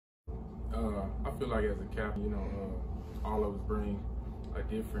I feel like as a captain, you know, all of us bring a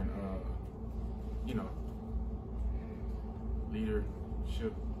different, you know,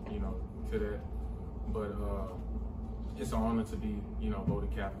 leadership, you know, to that. But it's an honor to be, you know,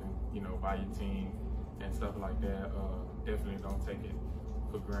 voted captain, you know, by your team and stuff like that. Definitely don't take it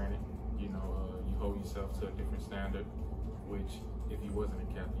for granted. You know, you hold yourself to a different standard, which if you wasn't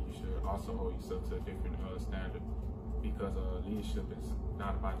a captain, you should also hold yourself to a different standard, because leadership is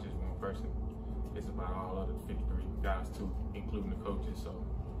not about just one person. It's about all other 53 guys too, including the coaches. So,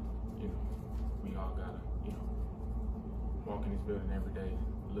 you know, we all gotta, you know, walk in this building every day,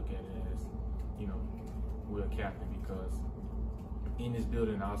 look at it as, you know, we're a captain, because in this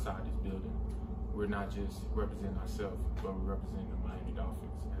building, outside this building, we're not just representing ourselves, but we're representing the Miami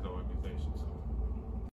Dolphins as an organization. So